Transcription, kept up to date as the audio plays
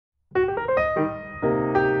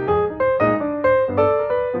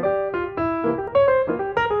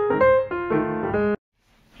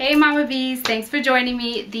Bees, thanks for joining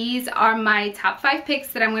me. These are my top 5 picks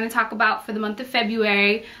that I'm going to talk about for the month of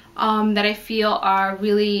February that I feel are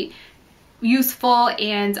really useful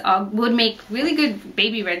and would make really good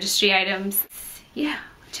baby registry items. Yeah,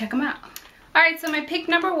 check them out. Alright, so my pick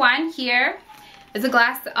number 1 here is a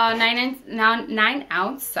glass 9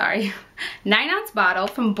 ounce bottle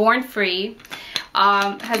from Born Free.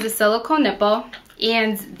 Has a silicone nipple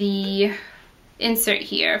and the insert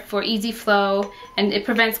here for easy flow, and it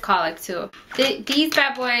prevents colic too. These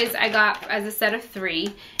bad boys I got as a set of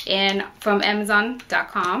 3 and from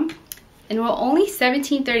Amazon.com, and were only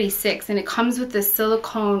 $17.36, and it comes with this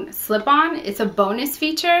silicone slip-on. It's a bonus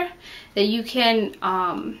feature that you can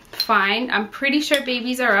find. I'm pretty sure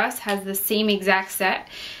Babies R Us has the same exact set,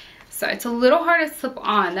 so it's a little hard to slip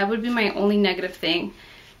on. That would be my only negative thing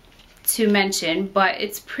to mention, but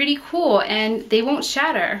it's pretty cool, and they won't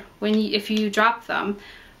shatter if you drop them.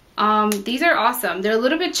 These are awesome. They're a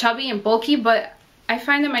little bit chubby and bulky, but I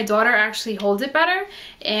find that my daughter actually holds it better,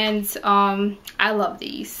 and I love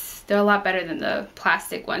these. They're a lot better than the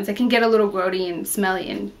plastic ones. They can get a little grody and smelly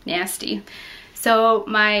and nasty. So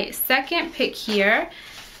my second pick here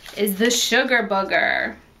is the Sugar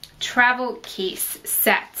Booger travel case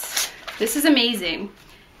set. This is amazing.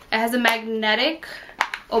 It has a magnetic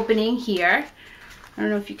opening here. I don't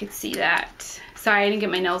know if you could see that. Sorry, I didn't get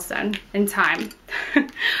my nails done in time.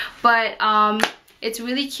 But it's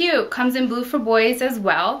really cute. Comes in blue for boys as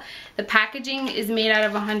well. The packaging is made out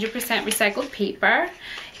of 100% recycled paper,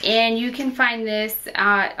 and you can find this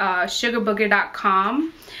at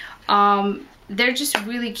sugarbooger.com. They're just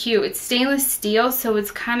really cute. It's stainless steel, so it's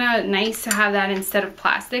kind of nice to have that instead of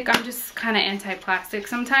plastic. I'm just kind of anti-plastic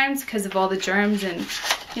sometimes because of all the germs, and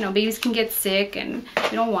you know, babies can get sick and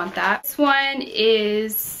you don't want that. This one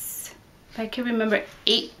is, if I can remember,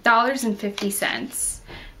 $8.50.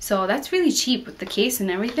 So that's really cheap with the case and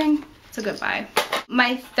everything. It's a good buy.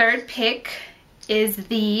 My third pick is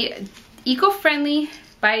the Eco-Friendly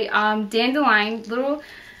by Dandelion little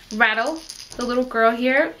rattle, the little girl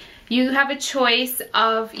here. You have a choice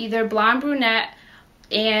of either blonde, brunette,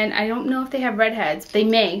 and I don't know if they have redheads. They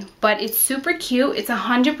may, but it's super cute. It's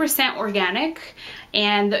 100% organic,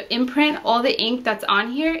 and the imprint, all the ink that's on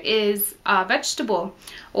here is vegetable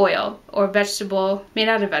oil, or vegetable, made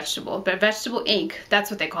out of vegetable, but vegetable ink. That's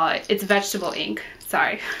what they call it. It's vegetable ink.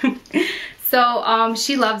 Sorry. So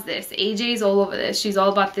she loves this. AJ's all over this. She's all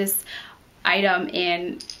about this item,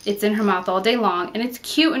 and it's in her mouth all day long, and it's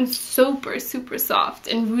cute and super soft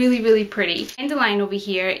and really pretty. Dandelion over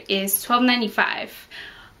here is $12.95.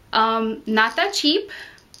 Not that cheap,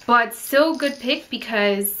 but still good pick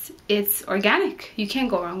because it's organic. You can't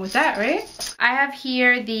go wrong with that, right? I have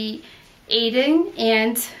here the Aiden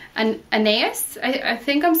and Aeneas, I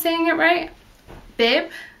think I'm saying it right, bib.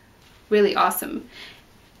 Really awesome.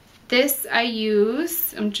 This I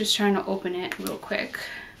use, I'm just trying to open it real quick.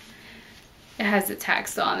 It has the tag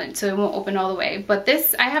still on it, so it won't open all the way. But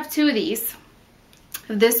this, I have 2 of these.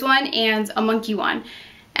 This one and a monkey one.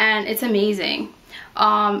 And it's amazing.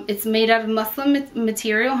 It's made out of muslin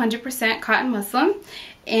material, 100% cotton muslin.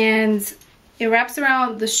 And it wraps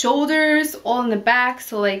around the shoulders, all in the back.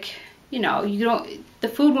 So like, you know, the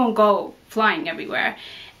food won't go flying everywhere.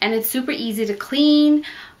 And it's super easy to clean.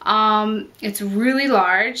 It's really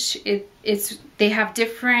large. They have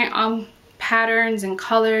different patterns and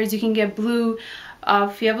colors. You can get blue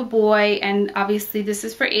if you have a boy, and obviously this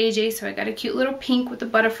is for AJ, so I got a cute little pink with the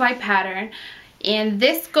butterfly pattern, and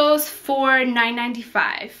this goes for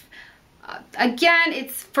 $9.95. Again,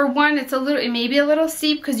 it's for one, it may be a little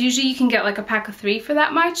steep because usually you can get like a pack of 3 for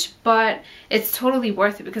that much, but it's totally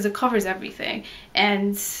worth it because it covers everything.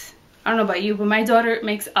 And I don't know about you, but my daughter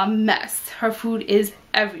makes a mess. Her food is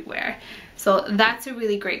everywhere, so that's a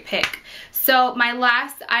really great pick. So my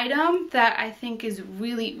last item that I think is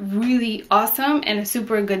really awesome and a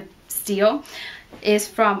super good steal is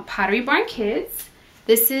from Pottery Barn Kids.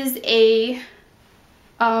 This is a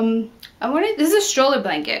this is a stroller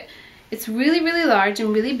blanket. It's really large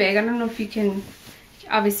and really big. I don't know if you can,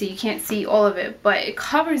 obviously you can't see all of it, but it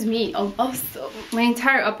covers me also, my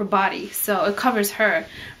entire upper body, so it covers her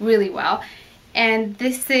really well. And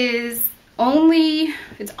this is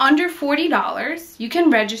it's under $40. You can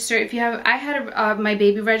register if you have. I had my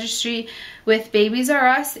baby registry with Babies R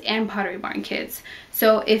Us and Pottery Barn Kids.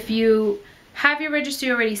 So if you have your registry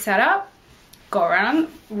already set up, go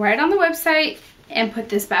right on the website and put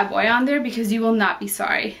this bad boy on there, because you will not be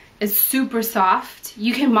sorry. It's super soft.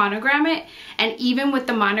 You can monogram it, and even with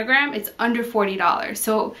the monogram, it's under $40.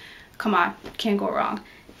 So come on, can't go wrong.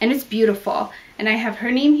 And it's beautiful. And I have her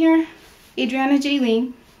name here, Adriana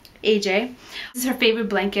Jaylene. AJ. This is her favorite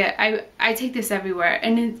blanket. I take this everywhere,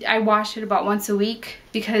 and I wash it about once a week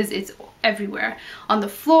because it's everywhere. On the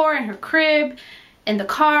floor, in her crib, in the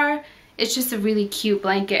car. It's just a really cute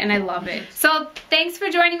blanket and I love it. So thanks for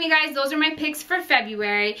joining me, guys. Those are my picks for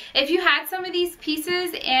February. If you had some of these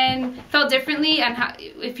pieces and felt differently and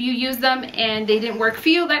if you used them and they didn't work for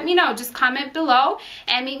you, let me know. Just comment below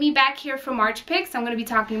and meet me back here for March picks. I'm going to be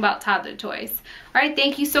talking about toddler toys. Alright,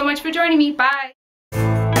 thank you so much for joining me. Bye.